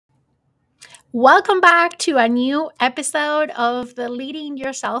Welcome back to a new episode of the Leading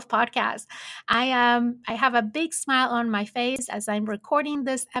Yourself podcast. I have a big smile on my face as I'm recording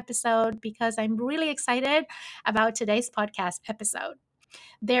this episode because I'm really excited about today's podcast episode.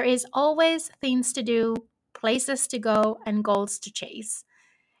 There is always things to do, places to go, and goals to chase.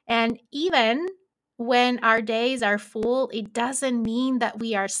 And even when our days are full, it doesn't mean that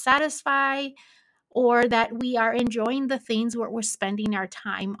we are satisfied or that we are enjoying the things what we're spending our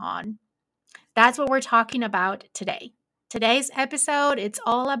time on. That's what we're talking about today. Today's episode, it's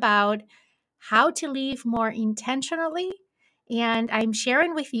all about how to live more intentionally. And I'm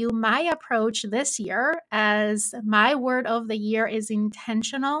sharing with you my approach this year as my word of the year is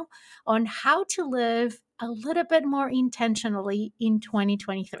intentional on how to live a little bit more intentionally in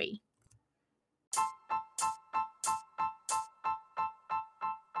 2023.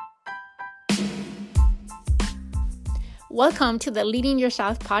 Welcome to the Leading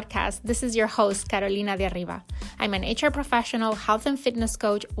Yourself podcast. This is your host, Carolina de Arriba. I'm an HR professional, health and fitness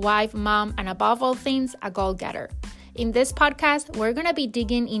coach, wife, mom, and above all things, a goal-getter. In this podcast, we're going to be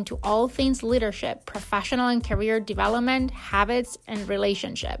digging into all things leadership, professional and career development, habits, and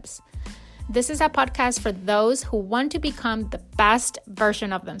relationships. This is a podcast for those who want to become the best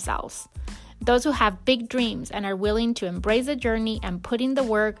version of themselves. Those who have big dreams and are willing to embrace the journey and put in the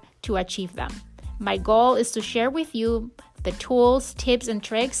work to achieve them. My goal is to share with you the tools, tips, and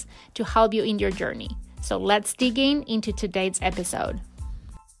tricks to help you in your journey. So let's dig into today's episode.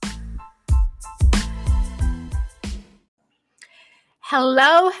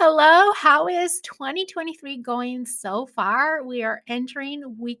 Hello. How is 2023 going so far? We are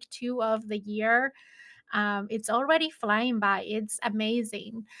entering week 2 of the year. It's already flying by. It's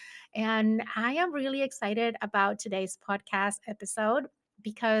amazing. And I am really excited about today's podcast episode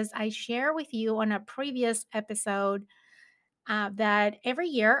because I share with you on a previous episode that every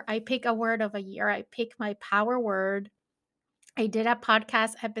year I pick a word of a year. I pick my power word. I did a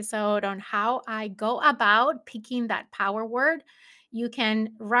podcast episode on how I go about picking that power word. You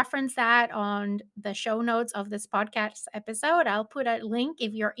can reference that on the show notes of this podcast episode. I'll put a link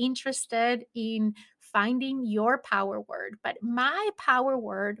if you're interested in finding your power word. But my power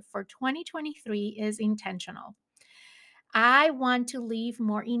word for 2023 is intentional. I want to live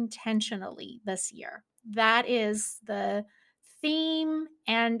more intentionally this year. That is the theme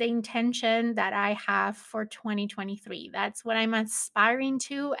and the intention that I have for 2023. That's what I'm aspiring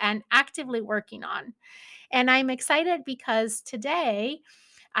to and actively working on. And I'm excited because today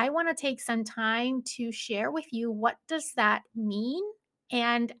I want to take some time to share with you what does that mean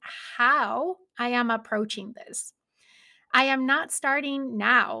and how I am approaching this. I am not starting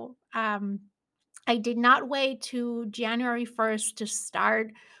now. I did not wait to January 1st to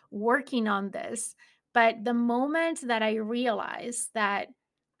start working on this. But the moment that I realized that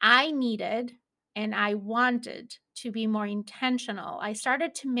I needed and I wanted to be more intentional, I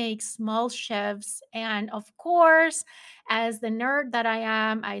started to make small shifts. And of course, as the nerd that I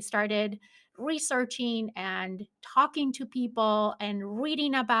am, I started researching and talking to people and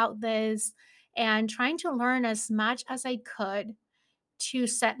reading about this and trying to learn as much as I could to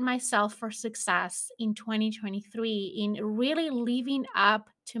set myself for success in 2023 in really living up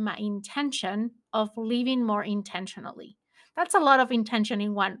to my intention of living more intentionally. That's a lot of intention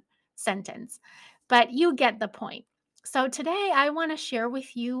in one sentence, but you get the point. So today I want to share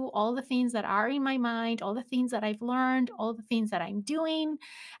with you all the things that are in my mind, all the things that I've learned, all the things that I'm doing.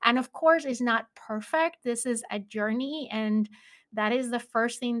 And of course, it's not perfect. This is a journey, and that is the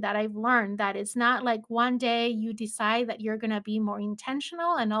first thing that I've learned, that it's not like one day you decide that you're going to be more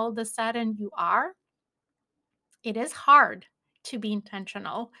intentional and all of a sudden you are. It is hard to be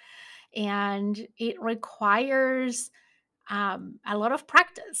intentional, and it requires a lot of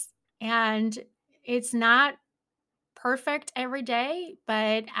practice. And it's not perfect every day,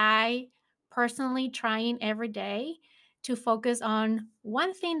 but I personally trying every day to focus on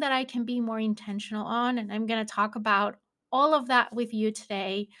one thing that I can be more intentional on. And I'm going to talk about all of that with you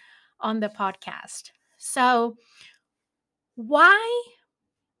today on the podcast. So, why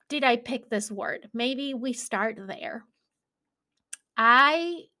did I pick this word? Maybe we start there.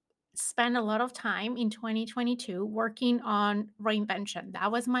 I spent a lot of time in 2022 working on reinvention.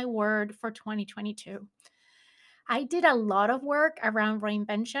 That was my word for 2022. I did a lot of work around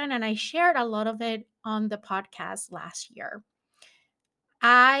reinvention and I shared a lot of it on the podcast last year.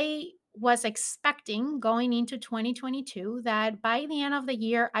 I was expecting going into 2022 that by the end of the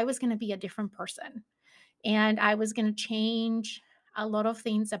year, I was going to be a different person and I was going to change a lot of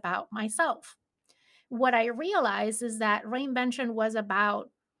things about myself. What I realized is that reinvention was about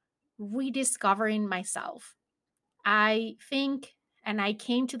rediscovering myself. I think And I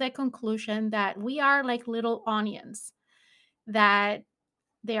came to the conclusion that we are like little onions, that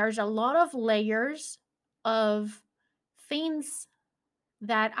there's a lot of layers of things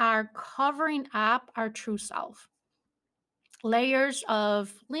that are covering up our true self, layers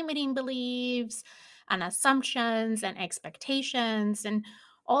of limiting beliefs and assumptions and expectations and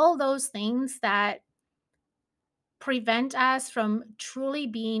all those things that prevent us from truly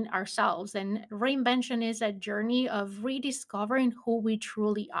being ourselves. And reinvention is a journey of rediscovering who we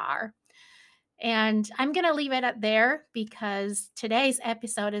truly are. And I'm going to leave it at there because today's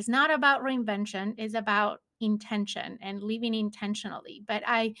episode is not about reinvention, it's about intention and living intentionally. But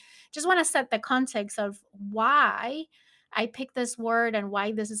I just want to set the context of why I picked this word and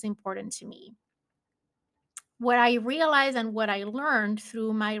why this is important to me. What I realized and what I learned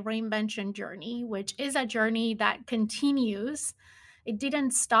through my reinvention journey, which is a journey that continues, it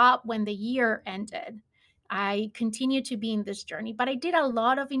didn't stop when the year ended. I continue to be in this journey, but I did a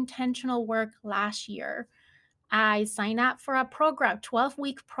lot of intentional work last year. I signed up for a program,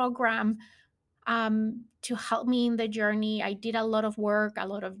 12-week program, to help me in the journey. I did a lot of work, a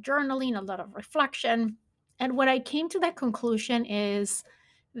lot of journaling, a lot of reflection. And what I came to that conclusion is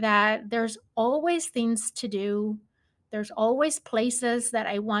that there's always things to do. There's always places that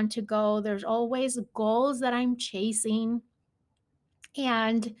I want to go. There's always goals that I'm chasing.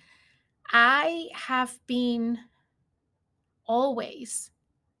 And I have been always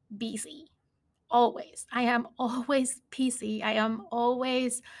busy. Always. I am always busy. I am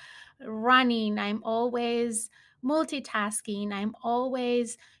always running. I'm always multitasking. I'm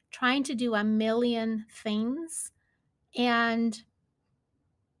always trying to do a million things. And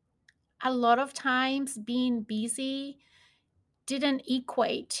a lot of times being busy didn't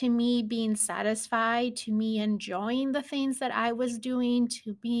equate to me being satisfied, to me enjoying the things that I was doing,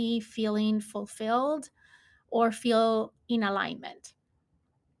 to me feeling fulfilled or feel in alignment.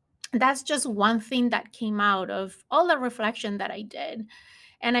 That's just one thing that came out of all the reflection that I did.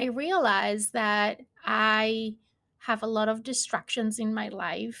 And I realized that I have a lot of distractions in my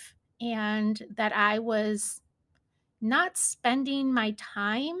life and that I was not spending my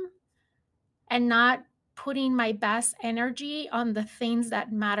time and not putting my best energy on the things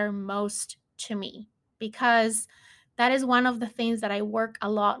that matter most to me, because that is one of the things that I worked a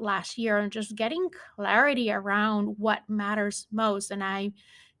lot last year and just getting clarity around what matters most. And I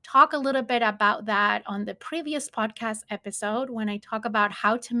talk a little bit about that on the previous podcast episode when I talk about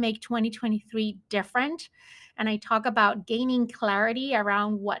how to make 2023 different. And I talk about gaining clarity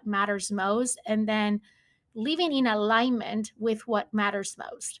around what matters most and then living in alignment with what matters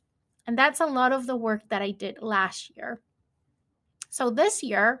most. And that's a lot of the work that I did last year. So this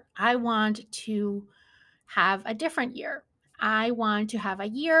year, I want to have a different year. I want to have a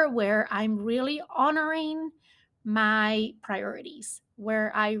year where I'm really honoring my priorities,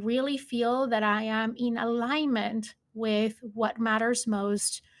 where I really feel that I am in alignment with what matters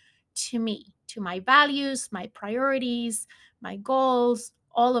most to me, to my values, my priorities, my goals,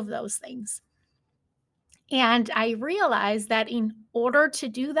 all of those things. And I realized that in order to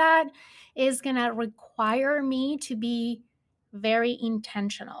do that is going to require me to be very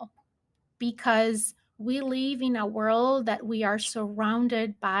intentional, because we live in a world that we are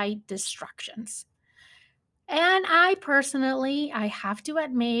surrounded by distractions. And I personally, I have to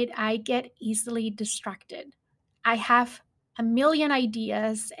admit, I get easily distracted. I have a million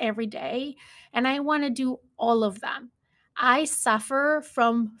ideas every day and I want to do all of them. I suffer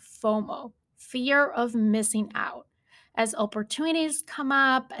from FOMO, fear of missing out. As opportunities come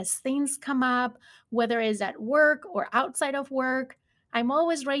up, as things come up, whether it's at work or outside of work, I'm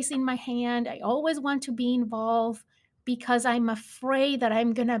always raising my hand. I always want to be involved because I'm afraid that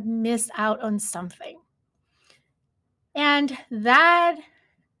I'm going to miss out on something. And that,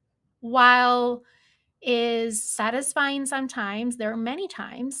 while is satisfying sometimes, there are many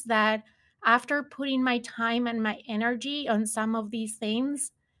times that after putting my time and my energy on some of these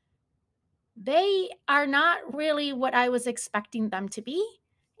things, they are not really what I was expecting them to be.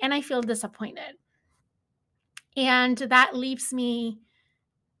 And I feel disappointed. And that leaves me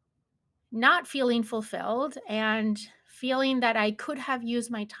not feeling fulfilled and feeling that I could have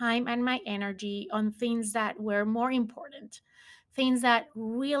used my time and my energy on things that were more important, things that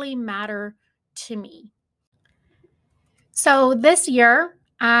really matter to me. So this year,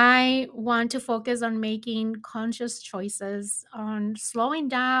 I want to focus on making conscious choices, on slowing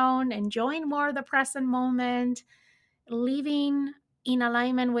down, enjoying more of the present moment, living in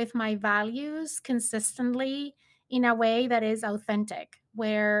alignment with my values consistently in a way that is authentic,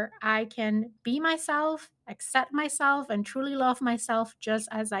 where I can be myself, accept myself, and truly love myself just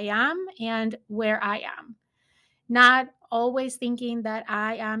as I am and where I am. not always thinking that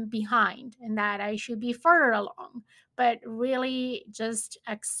I am behind and that I should be further along, but really just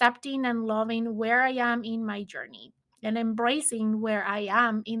accepting and loving where I am in my journey and embracing where I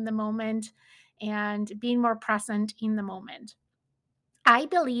am in the moment and being more present in the moment. I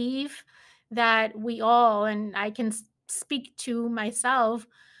believe that we all, and I can speak to myself,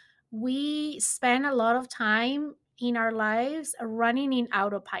 we spend a lot of time in our lives running in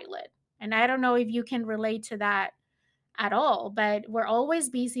autopilot. And I don't know if you can relate to that at all, but we're always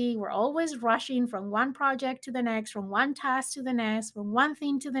busy. We're always rushing from one project to the next, from one task to the next, from one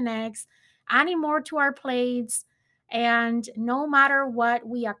thing to the next, adding more to our plates. And no matter what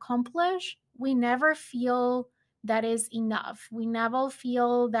we accomplish, we never feel that is enough. We never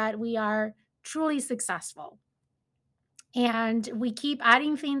feel that we are truly successful. And we keep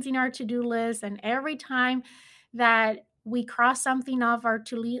adding things in our to-do list, and every time that we cross something off our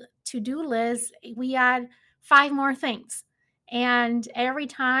to-do list, we add five more things. And every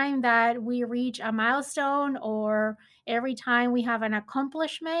time that we reach a milestone, or every time we have an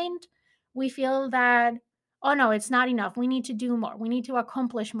accomplishment, we feel that, oh no, it's not enough, we need to do more, we need to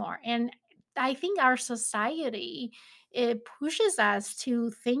accomplish more. And I think our society, it pushes us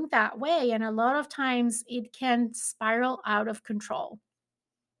to think that way, and a lot of times it can spiral out of control.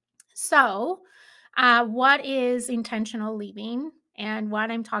 So, what is intentional living, and what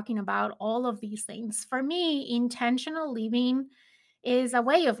I'm talking about, all of these things? For me, intentional living is a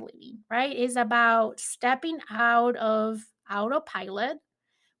way of living, right? Is about stepping out of autopilot,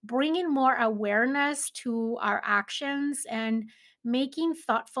 bringing more awareness to our actions, and making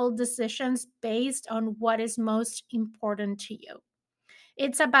thoughtful decisions based on what is most important to you.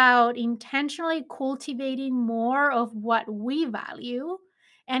 It's about intentionally cultivating more of what we value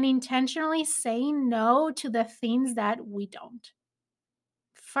and intentionally saying no to the things that we don't.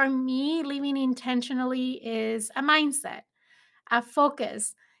 For me, living intentionally is a mindset, a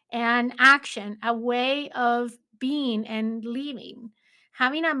focus, and action, a way of being and living.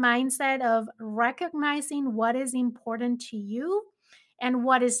 Having a mindset of recognizing what is important to you and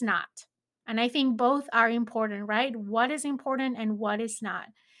what is not. And I think both are important, right? What is important and what is not.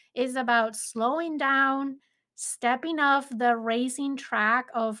 Is about slowing down, stepping off the racing track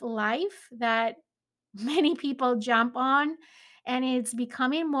of life that many people jump on, and it's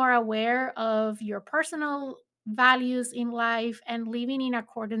becoming more aware of your personal values in life and living in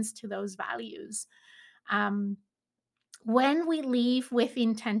accordance to those values. um, when we live with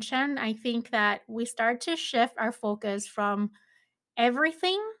intention, I think that we start to shift our focus from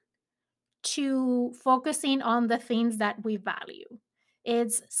everything to focusing on the things that we value.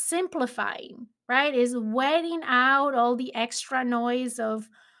 It's simplifying, right? Is weeding out all the extra noise of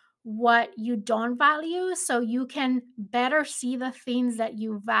what you don't value, so you can better see the things that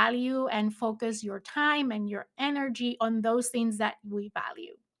you value and focus your time and your energy on those things that we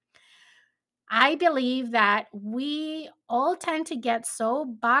value. I believe that we all tend to get so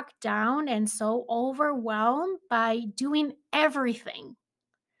bogged down and so overwhelmed by doing everything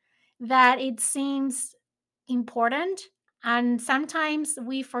that it seems important. And sometimes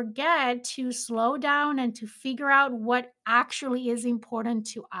we forget to slow down and to figure out what actually is important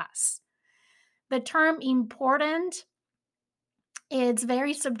to us. The term important, it's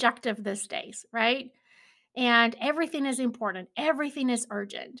very subjective these days, right? And everything is important, everything is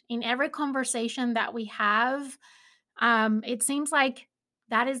urgent. In every conversation that we have, it seems like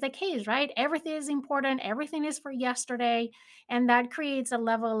that is the case, right? Everything is important, everything is for yesterday, and that creates a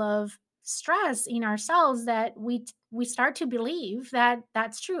level of stress in ourselves that we start to believe that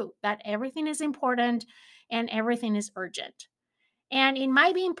that's true, that everything is important and everything is urgent. And it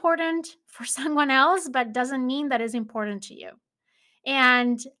might be important for someone else, but doesn't mean that it's important to you.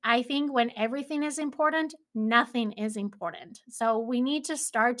 And I think when everything is important, nothing is important. So we need to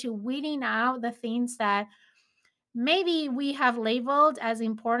start to weeding out the things that maybe we have labeled as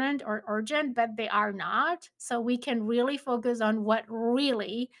important or urgent, but they are not. So we can really focus on what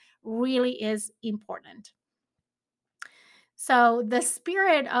really, really is important. So the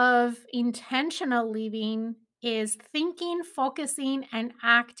spirit of intentional living is thinking, focusing, and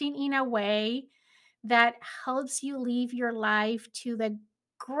acting in a way that helps you live your life to the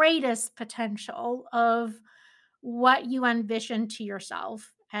greatest potential of what you envision to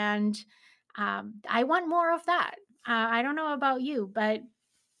yourself. And I want more of that. I don't know about you, but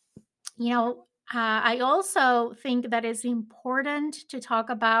you know, I also think that it's important to talk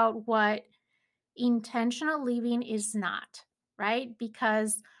about what intentional living is not, right?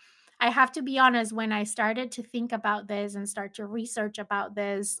 Because I have to be honest, when I started to think about this and start to research about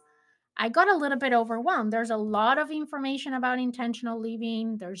this, I got a little bit overwhelmed. There's a lot of information about intentional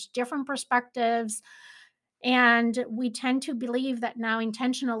living, there's different perspectives. And we tend to believe that now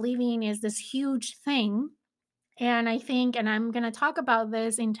intentional living is this huge thing. And I think, and I'm going to talk about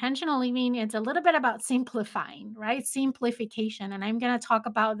this, intentional living, it's a little bit about simplifying, right? Simplification. And I'm going to talk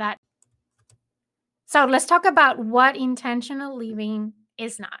about that. So let's talk about what intentional living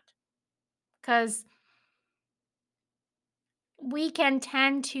is not. Because we can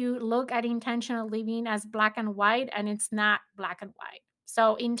tend to look at intentional living as black and white, and it's not black and white.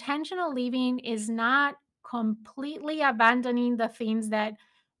 So, intentional living is not completely abandoning the things that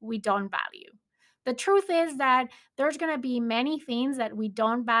we don't value. The truth is that there's going to be many things that we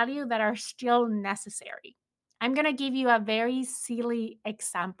don't value that are still necessary. I'm going to give you a very silly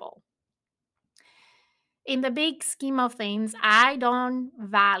example. In the big scheme of things, I don't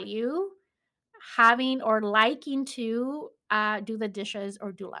value having or liking to do the dishes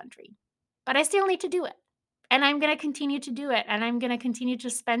or do laundry. But I still need to do it. And I'm going to continue to do it. And I'm going to continue to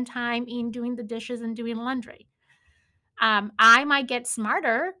spend time in doing the dishes and doing laundry. I might get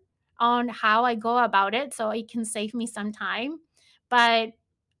smarter on how I go about it so it can save me some time. But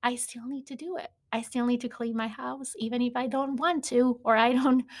I still need to do it. I still need to clean my house, even if I don't want to, or I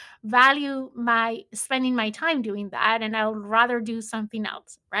don't value my spending my time doing that. And I would rather do something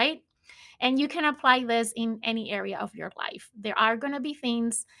else, right? And you can apply this in any area of your life. There are going to be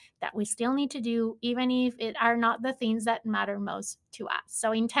things that we still need to do, even if it are not the things that matter most to us.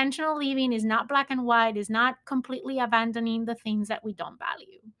 So, intentional living is not black and white, is not completely abandoning the things that we don't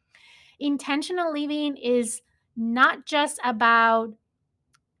value. Intentional living is not just about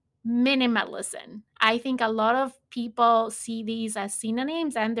minimalism. I think a lot of people see these as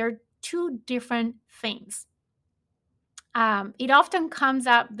synonyms, and they're two different things. It often comes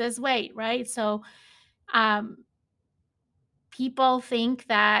up this way, right? So, um, people think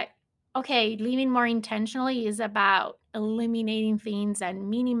that, okay, living more intentionally is about eliminating things and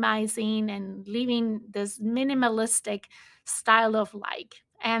minimizing and living this minimalistic style of life.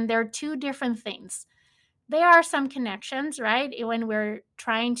 And they're two different things. There are some connections, right? When we're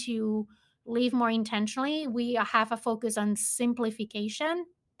trying to live more intentionally, we have a focus on simplification,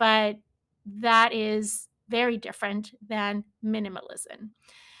 but that is very different than minimalism.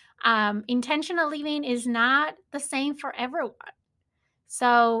 Intentional living is not the same for everyone.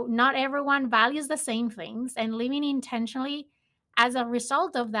 So, not everyone values the same things, and living intentionally as a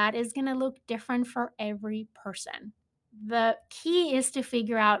result of that is going to look different for every person. The key is to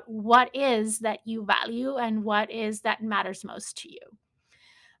figure out what is that you value and what is that matters most to you.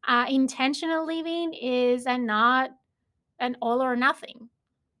 Intentional living is not an all or nothing.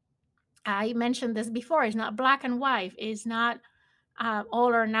 I mentioned this before. It's not black and white. It's not all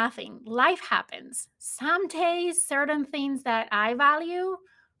or nothing. Life happens. Some days, certain things that I value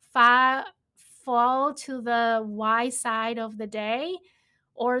fa- fall to the Y side of the day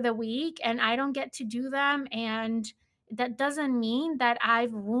or the week, and I don't get to do them. And that doesn't mean that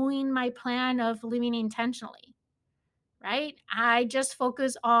I've ruined my plan of living intentionally, right? I just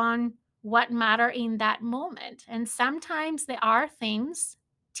focus on what matter in that moment. And sometimes there are things,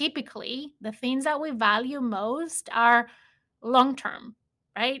 typically, the things that we value most are long term,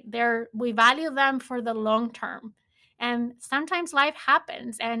 right? We value them for the long term. And sometimes life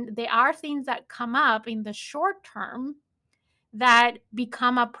happens and there are things that come up in the short term that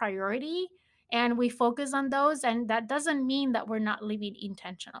become a priority, and we focus on those, and that doesn't mean that we're not living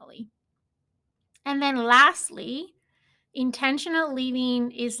intentionally. And then lastly, intentional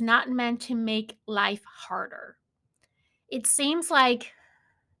living is not meant to make life harder. It seems like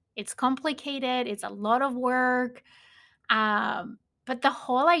it's complicated, it's a lot of work. But the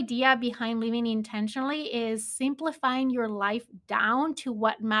whole idea behind living intentionally is simplifying your life down to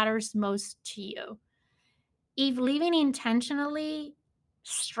what matters most to you. If living intentionally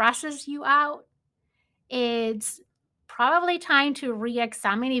stresses you out, it's probably time to re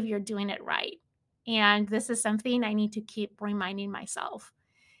examine if you're doing it right. And this is something I need to keep reminding myself.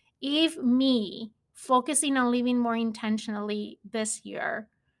 If me focusing on living more intentionally this year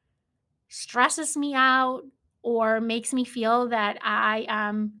stresses me out or makes me feel that I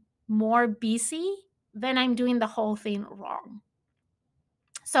am more busy, then I'm doing the whole thing wrong.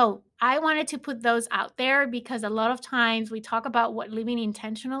 So I wanted to put those out there because a lot of times we talk about what living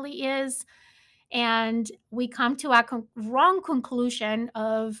intentionally is, and we come to a wrong conclusion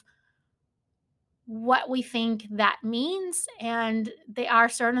of what we think that means. And there are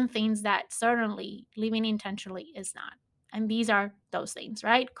certain things that certainly living intentionally is not. And these are those things,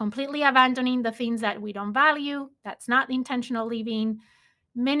 right? Completely abandoning the things that we don't value. That's not intentional living.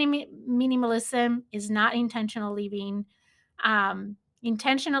 Minimalism is not intentional living.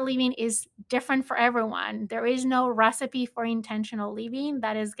 Intentional living is different for everyone. There is no recipe for intentional living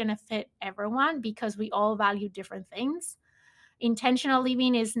that is going to fit everyone because we all value different things. Intentional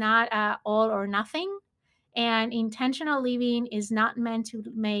living is not all or nothing, and intentional living is not meant to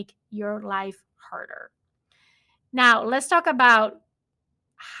make your life harder. Now, let's talk about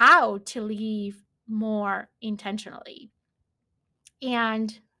how to live more intentionally.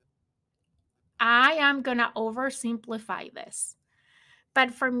 And I am going to oversimplify this.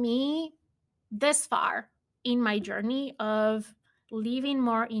 But for me, this far in my journey of living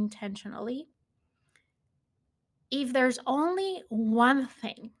more intentionally, if there's only one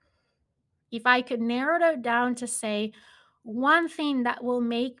thing, if I could narrow it down to say one thing that will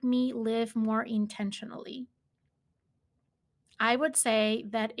make me live more intentionally, I would say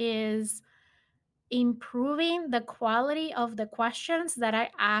that is improving the quality of the questions that I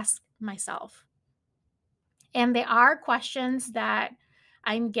ask myself. And there are questions that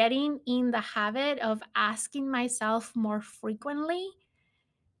I'm getting in the habit of asking myself more frequently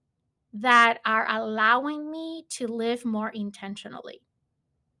that are allowing me to live more intentionally.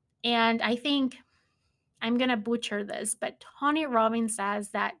 And I think I'm going to butcher this, but Tony Robbins says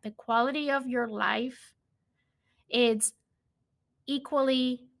that the quality of your life is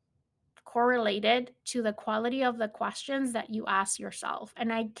equally correlated to the quality of the questions that you ask yourself.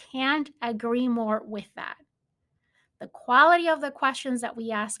 And I can't agree more with that. The quality of the questions that we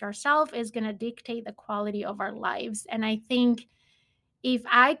ask ourselves is going to dictate the quality of our lives. And I think if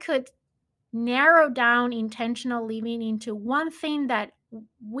I could narrow down intentional living into one thing that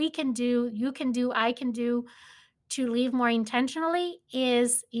we can do, you can do, I can do to live more intentionally,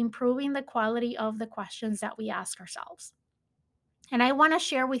 is improving the quality of the questions that we ask ourselves. And I want to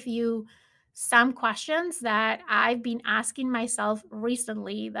share with you some questions that I've been asking myself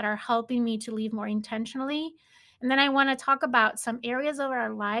recently that are helping me to live more intentionally. And then I want to talk about some areas of our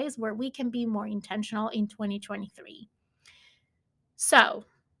lives where we can be more intentional in 2023. So,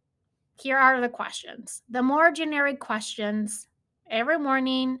 here are the questions. The more generic questions. Every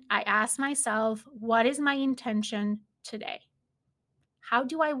morning, I ask myself, what is my intention today? How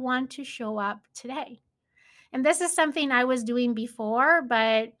do I want to show up today? And this is something I was doing before,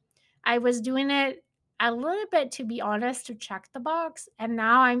 but I was doing it a little bit, to be honest, to check the box. And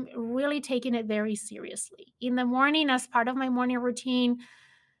now I'm really taking it very seriously. In the morning, as part of my morning routine,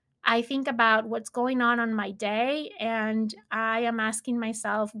 I think about what's going on my day, and I am asking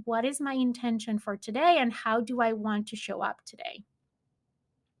myself, what is my intention for today, and how do I want to show up today?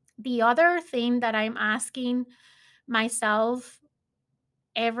 The other thing that I'm asking myself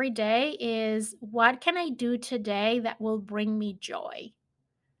every day is, what can I do today that will bring me joy?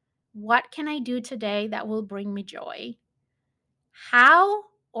 What can I do today that will bring me joy? How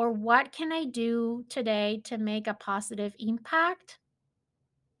or what can I do today to make a positive impact?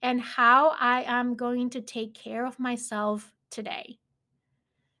 And how I am going to take care of myself today?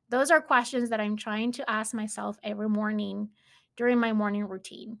 Those are questions that I'm trying to ask myself every morning during my morning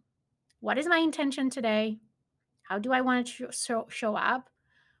routine. What is my intention today? How do I want to show up?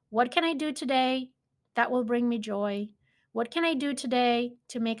 What can I do today that will bring me joy? What can I do today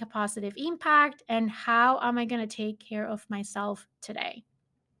to make a positive impact? And how am I going to take care of myself today?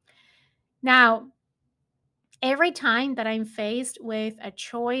 Now, every time that I'm faced with a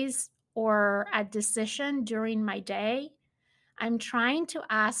choice or a decision during my day, I'm trying to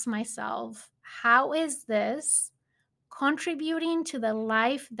ask myself, how is this contributing to the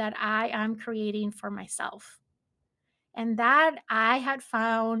life that I am creating for myself? And that I had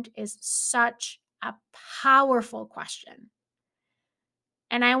found is such a powerful question.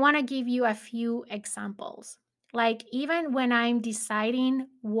 And I want to give you a few examples. Like, even when I'm deciding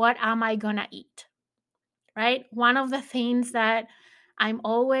what am I going to eat, right? One of the things that I'm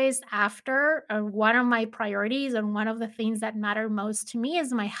always after, or one of my priorities, and one of the things that matter most to me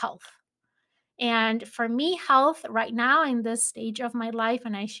is my health. And for me, health right now in this stage of my life,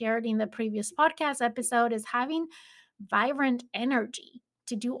 and I shared in the previous podcast episode, is having vibrant energy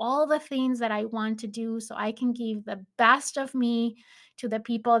to do all the things that I want to do so I can give the best of me to the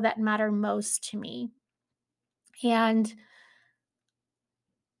people that matter most to me. And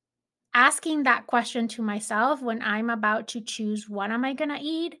asking that question to myself when I'm about to choose what am I going to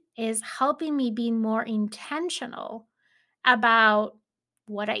eat is helping me be more intentional about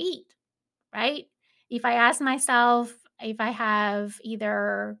what I eat, right? If I ask myself if I have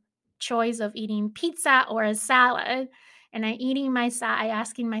either choice of eating pizza or a salad, and I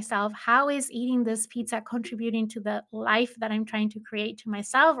asking myself, how is eating this pizza contributing to the life that I'm trying to create to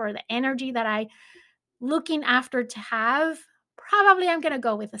myself, or the energy that I looking after to have? Probably I'm going to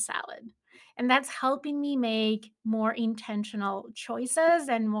go with a salad. And that's helping me make more intentional choices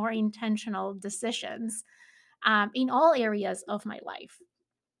and more intentional decisions in all areas of my life.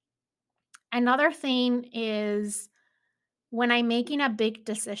 Another thing is when I'm making a big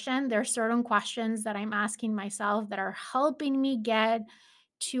decision, there are certain questions that I'm asking myself that are helping me get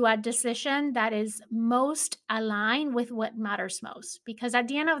to a decision that is most aligned with what matters most. Because at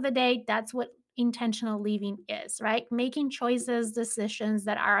the end of the day, that's what intentional living is, right? Making choices, decisions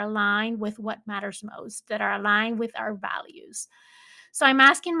that are aligned with what matters most, that are aligned with our values. So I'm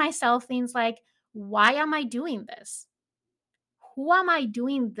asking myself things like, why am I doing this? Who am I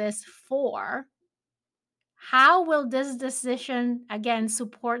doing this for? How will this decision, again,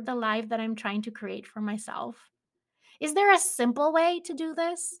 support the life that I'm trying to create for myself? Is there a simple way to do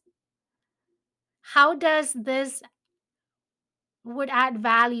this? How does this would add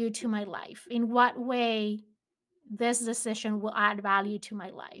value to my life? In what way this decision will add value to my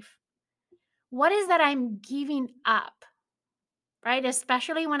life? What is that I'm giving up, right?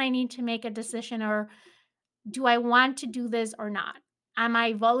 Especially when I need to make a decision, or do I want to do this or not? Am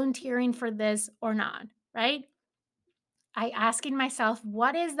I volunteering for this or not, right? I asking myself,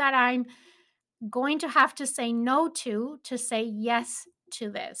 what is that I'm going to have to say no to say yes to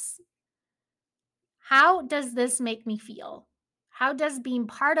this? How does this make me feel? How does being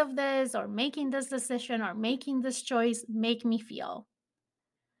part of this or making this decision or making this choice make me feel?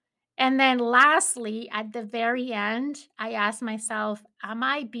 And then lastly, at the very end, I ask myself, am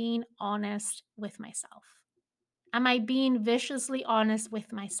I being honest with myself? Am I being viciously honest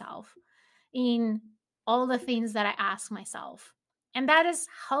with myself in all the things that I ask myself? And that is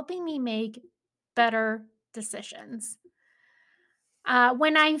helping me make better decisions.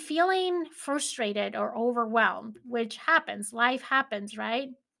 When I'm feeling frustrated or overwhelmed, which happens, life happens, right?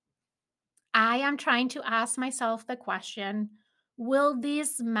 I am trying to ask myself the question, will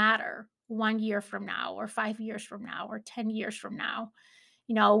this matter 1 year from now, or 5 years from now, or 10 years from now?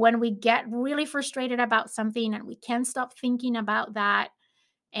 You know, when we get really frustrated about something and we can't stop thinking about that,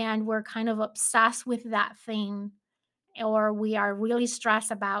 and we're kind of obsessed with that thing, or we are really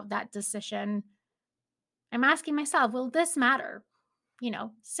stressed about that decision, I'm asking myself, will this matter?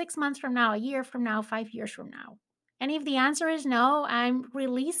 6 months from now, a year from now, 5 years from now? And if the answer is no, I'm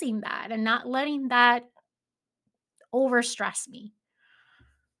releasing that and not letting that overstress me.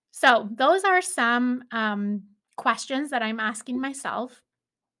 So, those are some questions that I'm asking myself.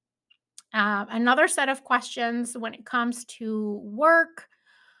 Another set of questions when it comes to work,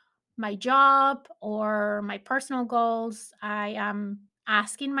 my job, or my personal goals, I am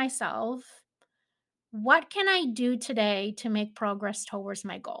asking myself, what can I do today to make progress towards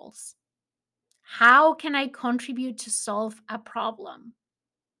my goals? How can I contribute to solve a problem?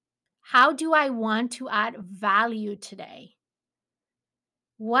 How do I want to add value today?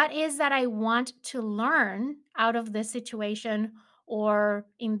 What is that I want to learn out of this situation or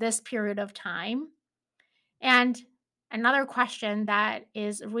in this period of time? And another question that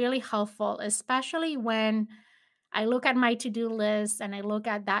is really helpful, especially when I look at my to do list and I look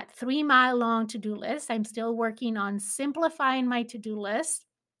at that 3 mile long to do list. I'm still working on simplifying my to do list,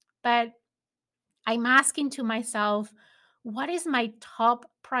 but I'm asking to myself, what is my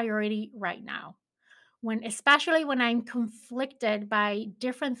top priority right now? Especially when I'm conflicted by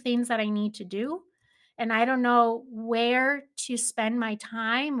different things that I need to do and I don't know where to spend my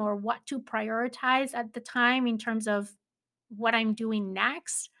time or what to prioritize at the time in terms of what I'm doing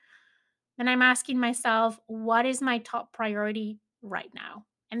next, then I'm asking myself, what is my top priority right now?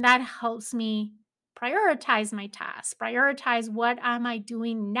 And that helps me prioritize my tasks, prioritize what am I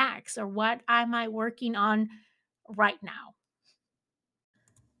doing next or what am I working on right now.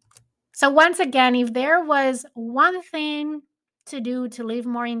 So, once again, if there was one thing to do to live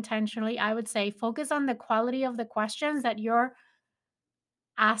more intentionally, I would say focus on the quality of the questions that you're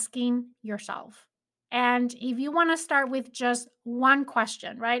asking yourself. And if you want to start with just one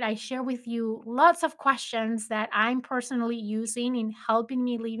question, right? I share with you lots of questions that I'm personally using in helping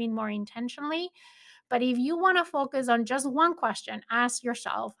me living more intentionally. But if you want to focus on just one question, ask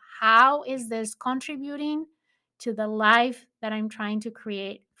yourself, how is this contributing to the life that I'm trying to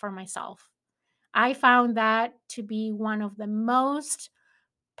create for myself? I found that to be one of the most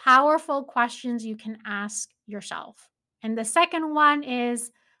powerful questions you can ask yourself. And the second one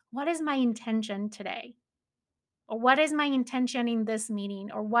is, what is my intention today? Or what is my intention in this meeting?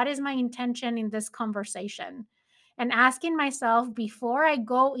 Or what is my intention in this conversation? And asking myself before I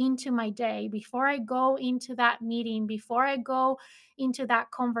go into my day, before I go into that meeting, before I go into that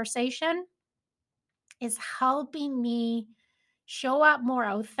conversation, is helping me show up more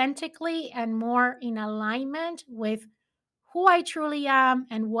authentically and more in alignment with who I truly am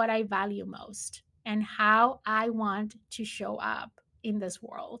and what I value most and how I want to show up in this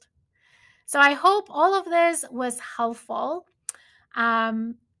world. So I hope all of this was helpful.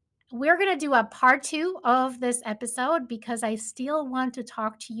 Um, we're going to do a part two of this episode because I still want to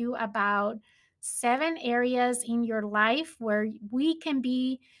talk to you about 7 areas in your life where we can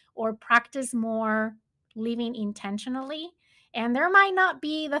be or practice more living intentionally. And there might not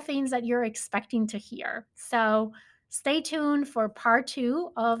be the things that you're expecting to hear. So stay tuned for part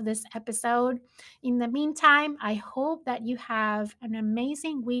two of this episode. In the meantime, I hope that you have an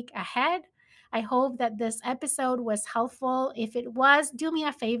amazing week ahead. I hope that this episode was helpful. If it was, do me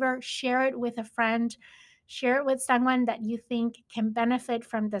a favor, share it with a friend, share it with someone that you think can benefit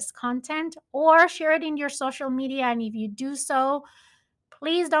from this content, or share it in your social media. And if you do so,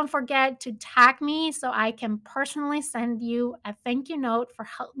 please don't forget to tag me so I can personally send you a thank you note for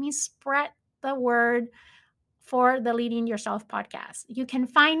helping me spread the word for the Leading Yourself podcast. You can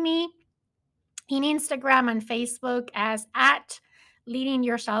find me in Instagram and Facebook as at Leading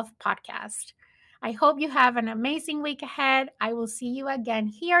Yourself Podcast. I hope you have an amazing week ahead. I will see you again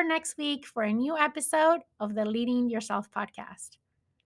here next week for a new episode of the Leading Yourself Podcast.